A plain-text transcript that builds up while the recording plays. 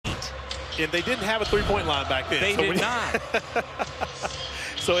And they didn't have a three-point line back then. They did not.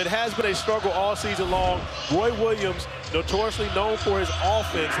 So it has been a struggle all season long. Roy Williams, notoriously known for his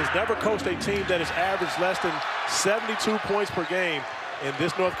offense, has never coached a team that has averaged less than 72 points per game. And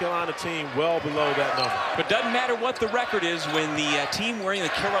this North Carolina team well below that number. But doesn't matter what the record is, when the team wearing the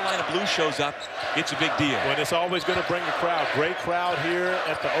Carolina blue shows up, it's a big deal. Well, it's always going to bring a crowd. Great crowd here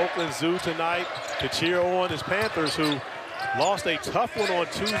at the Oakland Zoo tonight to cheer on his Panthers, who lost a tough one on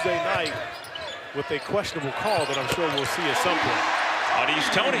Tuesday night with a questionable call that I'm sure we'll see at some point.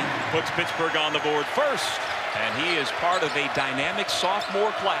 Au'Diese Toney puts Pittsburgh on the board first, and he is part of a dynamic sophomore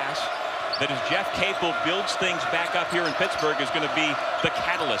class that, as Jeff Capel builds things back up here in Pittsburgh, is going to be the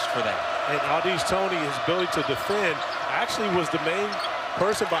catalyst for that. And Au'Diese Toney, his ability to defend, actually was the main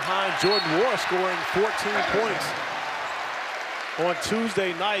person behind Jordan Ward scoring 14 points on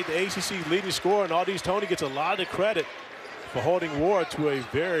Tuesday night, the ACC leading scorer. And Au'Diese Toney gets a lot of credit for holding Ward to a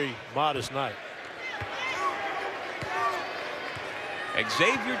very modest night.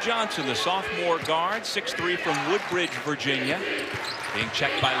 Xavier Johnson, the sophomore guard, 6'3" from Woodbridge, Virginia. Being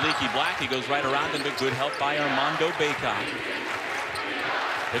checked by Leaky Black. He goes right around him, to good help by Armando Bacot.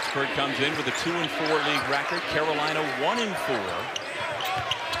 Pittsburgh comes in with a 2-4 league record. Carolina 1-4.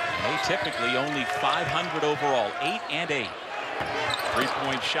 They typically only 500 overall, 8-8.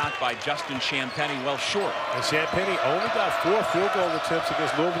 Three-point shot by Justin Champagnie, well short. And Champagnie only got 4 field goal attempts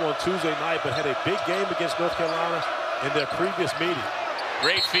against Louisville on Tuesday night, but had a big game against North Carolina in their previous meeting.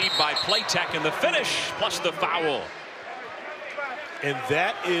 Great feed by Playtech, and the finish plus the foul. And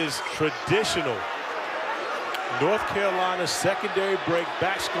that is traditional. North Carolina's secondary break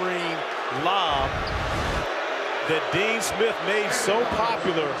back screen lob that Dean Smith made so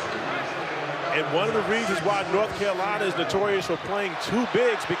popular. And one of the reasons why North Carolina is notorious for playing two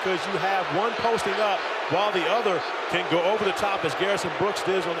bigs, because you have one posting up while the other can go over the top, as Garrison Brooks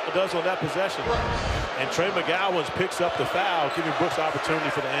does on that possession. And Trey McGowan picks up the foul, giving Brooks opportunity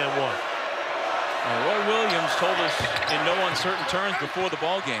for the and one. Roy Williams told us in no uncertain terms before the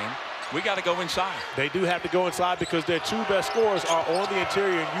ball game, we got to go inside. They do have to go inside because their two best scorers are on the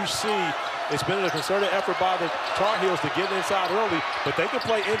interior, and you see it's been a concerted effort by the Tar Heels to get inside early, but they can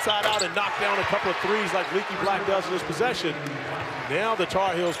play inside out and knock down a couple of threes like Leaky Black does in this possession. Now the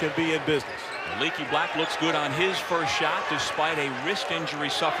Tar Heels can be in business. Leaky Black looks good on his first shot, despite a wrist injury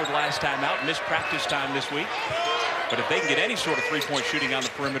suffered last time out, missed practice time this week. But if they can get any sort of three-point shooting on the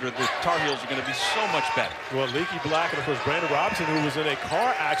perimeter, the Tar Heels are going to be so much better. Well, Leaky Black and, of course, Brandon Robinson, who was in a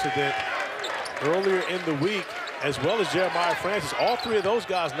car accident earlier in the week, as well as Jeremiah Francis, all three of those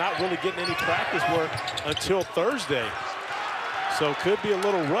guys not really getting any practice work until Thursday. So could be a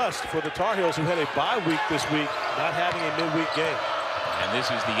little rust for the Tar Heels, who had a bye week this week, not having a midweek game. And this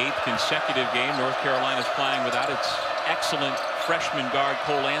is the 8th consecutive game North Carolina's playing without its excellent freshman guard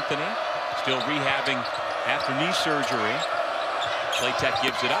Cole Anthony, still rehabbing after knee surgery. Playtech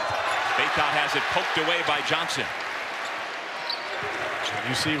gives it up. Bacot has it poked away by Johnson.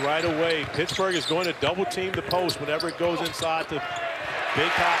 You see right away, Pittsburgh is going to double team the post whenever it goes inside to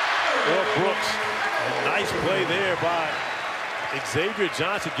Bacot or Brooks. A nice play there by Xavier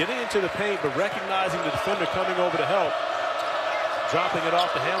Johnson, getting into the paint, but recognizing the defender coming over to help, dropping it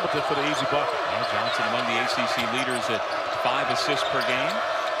off to Hamilton for the easy bucket. And Johnson among the ACC leaders at 5 assists per game.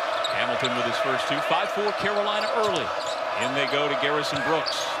 Hamilton with his first 2. 5-4 Carolina early. In they go to Garrison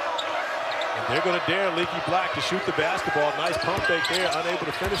Brooks. And they're going to dare Leaky Black to shoot the basketball. Nice pump fake there, unable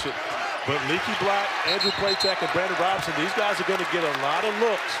to finish it. But Leaky Black, Andrew Playtech, and Brandon Robinson, these guys are going to get a lot of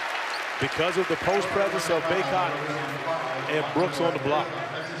looks because of the post presence of Bacot and Brooks on the block.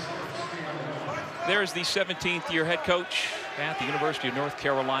 There's the 17th-year head coach at the University of North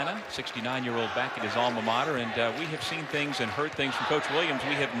Carolina, 69-year-old back at his alma mater, and we have seen things and heard things from Coach Williams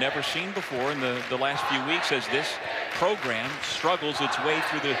we have never seen before in the last few weeks as this program struggles its way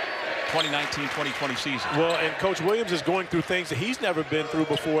through the 2019-2020 season. Well, and Coach Williams is going through things that he's never been through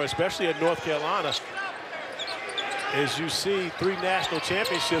before, especially at North Carolina. As you see, 3 national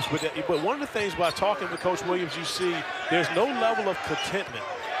championships, but one of the things by talking to Coach Williams, you see there's no level of contentment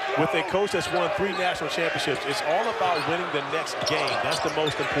with a coach that's won 3 national championships. It's all about winning the next game. That's the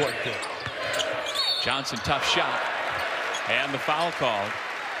most important thing. Johnson, tough shot. And the foul called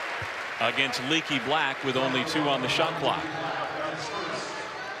against Leaky Black with only 2 on the shot clock.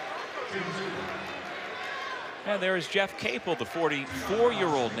 And there is Jeff Capel, the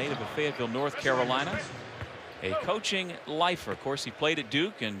 44-year-old native of Fayetteville, North Carolina. A coaching lifer. Of course, he played at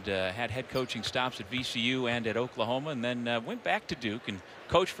Duke and had head coaching stops at VCU and at Oklahoma, and then went back to Duke and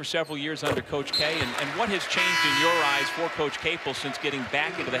coached for several years under Coach K. And what has changed in your eyes for Coach Capel since getting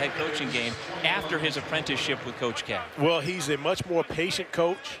back into the head coaching game after his apprenticeship with Coach K? Well, he's a much more patient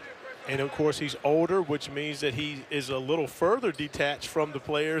coach. And of course, he's older, which means that he is a little further detached from the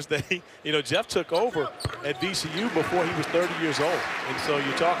players that Jeff took over at VCU before he was 30 years old. And so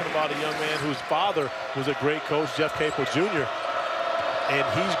you're talking about a young man whose father was a great coach, Jeff Capel Jr., and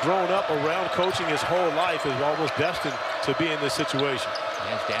he's grown up around coaching his whole life, is almost destined to be in this situation.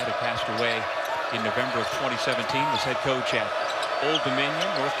 His dad had passed away in November of 2017, was head coach at Old Dominion,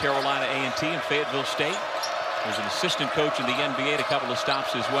 North Carolina A&T, and Fayetteville State. Was an assistant coach in the NBA at a couple of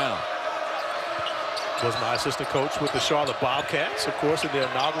stops as well. Was my assistant coach with the Charlotte Bobcats, of course, in their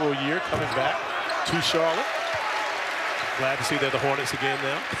inaugural year, coming back to Charlotte. Glad to see they're the Hornets again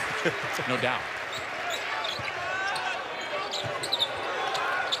now. No doubt.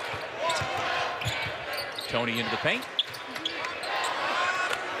 Tony into the paint.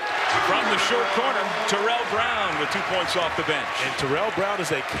 From the short corner, Terrell Brown with 2 points off the bench. And Terrell Brown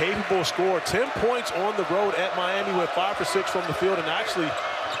is a capable scorer. 10 points on the road at Miami, went 5 for 6 from the field, and actually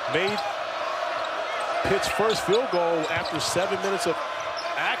made Pitt's first field goal after 7 minutes of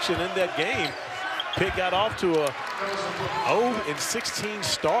action in that game. Pitt got off to a 0-16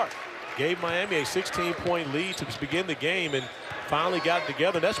 start. Gave Miami a 16-point lead to begin the game and finally got it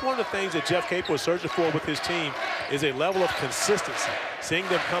together. That's one of the things that Jeff Capel is searching for with his team, is a level of consistency. Seeing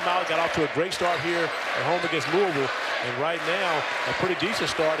them come out, got off to a great start here at home against Louisville, and right now a pretty decent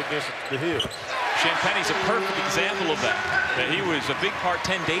start against the Hill. Champagne's a perfect example of that. He was a big part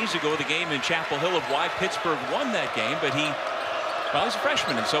 10 days ago of the game in Chapel Hill of why Pittsburgh won that game, but he's a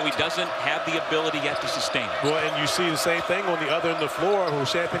freshman, and so he doesn't have the ability yet to sustain it. Well, and you see the same thing on the other end of the floor, who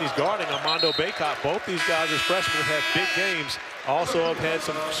Champagne's guarding, Armando Bacot. Both these guys as freshmen have had big games, also have had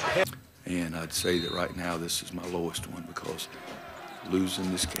some. And I'd say that right now this is my lowest one, because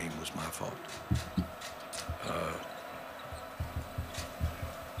losing this game was my fault.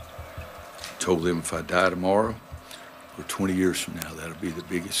 Told them if I die tomorrow or 20 years from now, that'll be the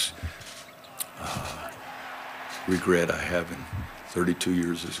biggest regret I have in 32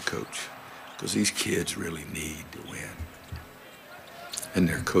 years as a coach, because these kids really need to win, and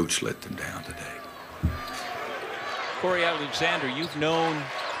their coach let them down today. Corey Alexander, you've known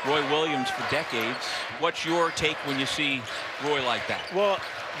Roy Williams for decades. What's your take when you see Roy like that? Well,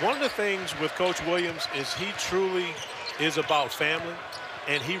 one of the things with Coach Williams is he truly is about family,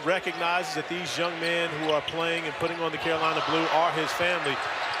 and he recognizes that these young men who are playing and putting on the Carolina blue are his family.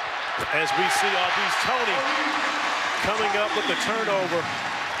 As we see these Tony coming up with the turnover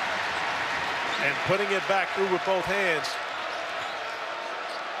and putting it back through with both hands.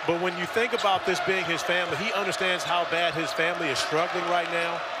 But when you think about this being his family, he understands how bad his family is struggling right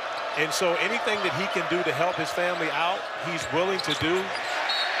now. And so anything that he can do to help his family out, he's willing to do.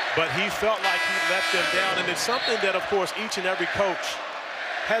 But he felt like he let them down. And it's something that, of course, each and every coach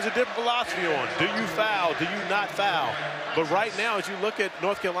has a different philosophy on. Do you foul? Do you not foul? But right now, as you look at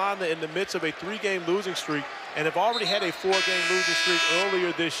North Carolina in the midst of a 3-game losing streak, and have already had a 4-game losing streak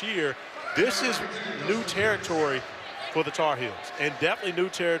earlier this year, this is new territory for the Tar Heels, and definitely new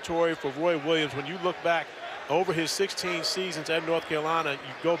territory for Roy Williams. When you look back over his 16 seasons at North Carolina,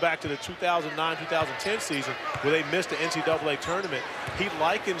 you go back to the 2009-2010 season where they missed the NCAA tournament. He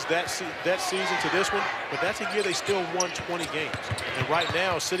likens that season to this one, but that's a year they still won 20 games. And right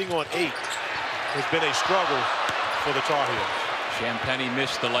now, sitting on 8 has been a struggle for the Tar Heels. Champagne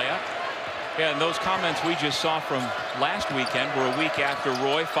missed the layup. Yeah, and those comments we just saw from last weekend were a week after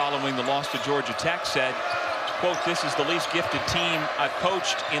Roy, following the loss to Georgia Tech, said, quote, "This is the least gifted team I've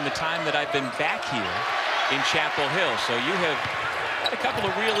coached in the time that I've been back here in Chapel Hill." So you have had a couple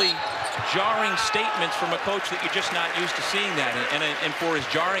of really jarring statements from a coach that you're just not used to seeing that. And for as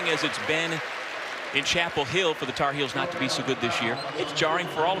jarring as it's been in Chapel Hill for the Tar Heels not to be so good this year, it's jarring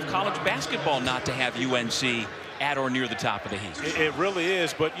for all of college basketball not to have UNC at or near the top of the heap. It really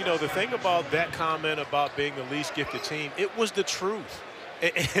is. But, you know, the thing about that comment about being the least gifted team, it was the truth.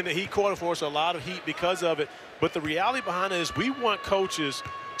 And he caught, of course, a lot of heat because of it. But the reality behind it is we want coaches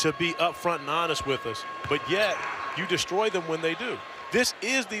to be upfront and honest with us, but yet you destroy them when they do. This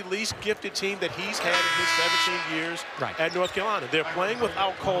is the least gifted team that he's had in his 17 years at North Carolina. They're playing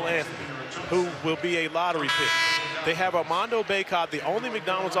without Cole Anthony, who will be a lottery pick. They have Armando Bacot, the only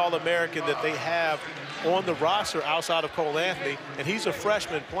McDonald's All-American that they have on the roster outside of Cole Anthony, and he's a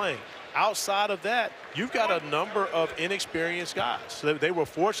freshman playing. Outside of that, you've got a number of inexperienced guys. So they were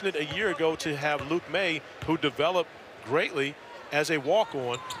fortunate a year ago to have Luke May, who developed greatly as a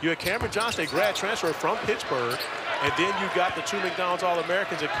walk-on. You had Cameron Johnson, a grad transfer from Pittsburgh, and then you got the 2 McDonald's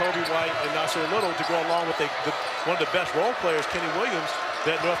All-Americans, Kobe White and Nasir Little, to go along with one of the best role players, Kenny Williams,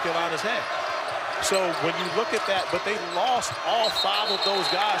 that North Carolina's had. So when you look at that, but they lost all 5 of those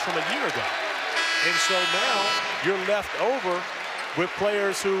guys from a year ago. And so now you're left over with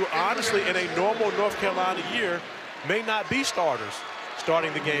players who, honestly, in a normal North Carolina year, may not be starters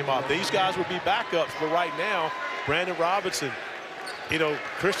starting the game off. These guys would be backups, but right now, Brandon Robinson, you know,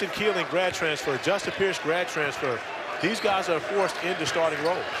 Christian Keeling, grad transfer, Justin Pierce, grad transfer. These guys are forced into starting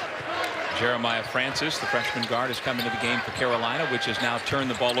roles. Jeremiah Francis, the freshman guard, has come into the game for Carolina, which has now turned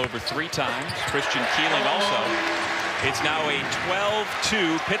the ball over 3 times. Christian Keeling also. It's now a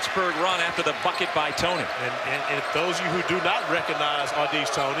 12-2 Pittsburgh run after the bucket by Tony. And if those of you who do not recognize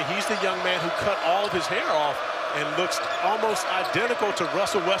Audice Tony, he's the young man who cut all of his hair off and looks almost identical to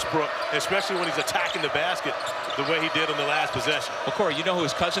Russell Westbrook, especially when he's attacking the basket the way he did in the last possession. Well, Corey, you know who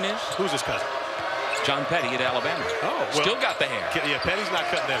his cousin is? Who's his cousin? John Petty at Alabama. Oh, well, still got the hair. Yeah, Petty's not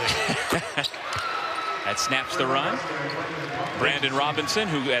cutting that hair. That snaps the run. Brandon Robinson,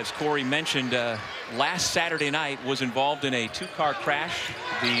 who, as Corey mentioned, last Saturday night was involved in a 2-car crash.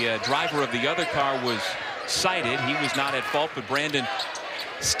 The driver of the other car was cited. He was not at fault, but Brandon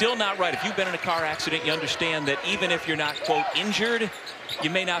still not right. If you've been in a car accident, you understand that even if you're not, quote, injured,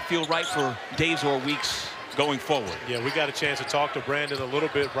 you may not feel right for days or weeks going forward. Yeah, we got a chance to talk to Brandon a little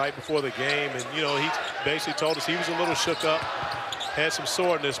bit right before the game, and you know, he basically told us he was a little shook up, had some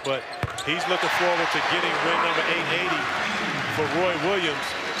soreness, but he's looking forward to getting win number 880 for Roy Williams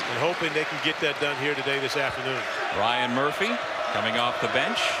and hoping they can get that done here today this afternoon. Ryan Murphy coming off the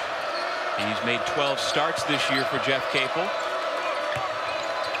bench. He's made 12 starts this year for Jeff Capel.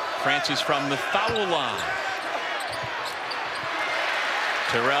 Francis from the foul line.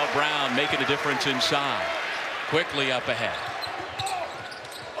 Terrell Brown making a difference inside. Quickly up ahead.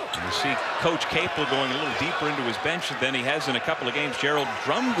 And you see Coach Capel going a little deeper into his bench than he has in a couple of games. Gerald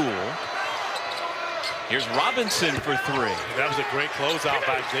Drumgoole. Here's Robinson for 3. That was a great closeout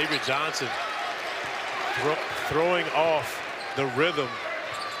by Xavier Johnson, throwing off the rhythm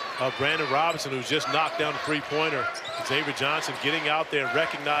of Brandon Robinson, who's just knocked down a 3-pointer. Xavier Johnson getting out there and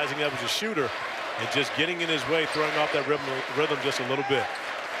recognizing that was a shooter and just getting in his way, throwing off that rhythm just a little bit.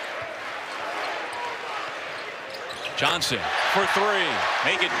 Johnson for 3.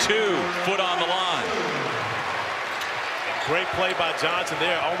 Make it 2. Foot on the line. Great play by Johnson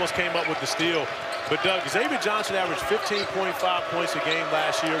there. Almost came up with the steal. But Doug, Xavier Johnson averaged 15.5 points a game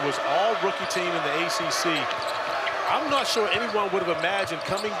last year, was all rookie team in the ACC. I'm not sure anyone would have imagined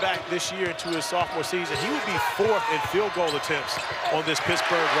coming back this year into his sophomore season, he would be 4th in field goal attempts on this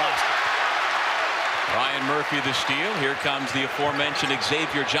Pittsburgh roster. Ryan Murphy the steal. Here comes the aforementioned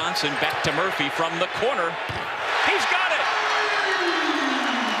Xavier Johnson. Back to Murphy from the corner. He's got it.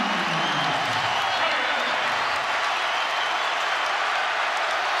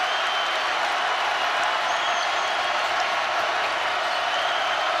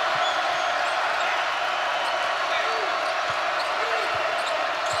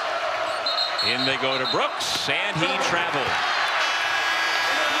 In they go to Brooks, and he traveled.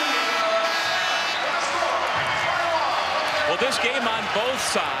 Well, this game on both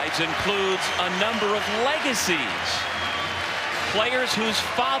sides includes a number of legacies. Players whose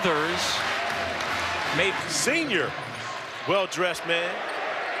fathers made. Senior, well-dressed man,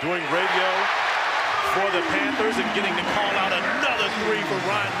 doing radio for the Panthers and getting to call out another 3 for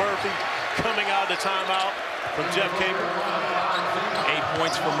Ryan Murphy, coming out of the timeout from Jeff Capel. 8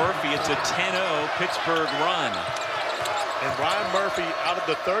 points for Murphy. It's a 10-0 Pittsburgh run. And Ryan Murphy, out of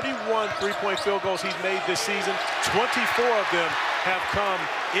the 31 3-point field goals he's made this season, 24 of them have come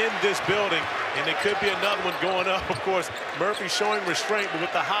in this building. And it could be another one going up. Of course, Murphy showing restraint, but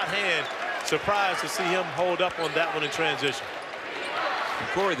with the hot hand, surprised to see him hold up on that one in transition. And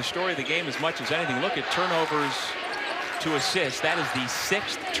Corey, the story of the game as much as anything, look at turnovers to assists. That is the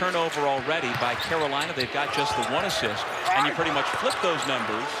 6th turnover already by Carolina. They've got just the 1 assist. And you pretty much flip those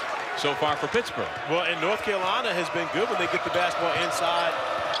numbers so far for Pittsburgh. Well, and North Carolina has been good when they get the basketball inside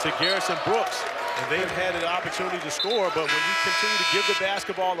to Garrison Brooks. And they've had an opportunity to score, but when you continue to give the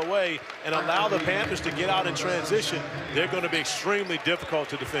basketball away and allow the Panthers to get out in transition, they're going to be extremely difficult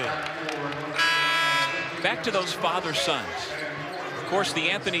to defend. Back to those father-sons. Of course, the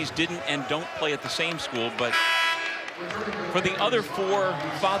Anthonys didn't and don't play at the same school, but for the other 4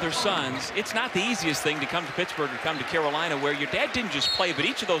 father-sons, it's not the easiest thing to come to Pittsburgh or come to Carolina, where your dad didn't just play, but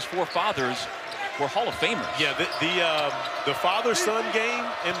each of those 4 fathers were Hall of Famers. Yeah, the father-son game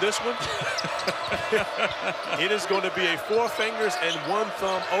in this one, it is going to be a 4 fingers and 1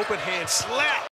 thumb open hand slap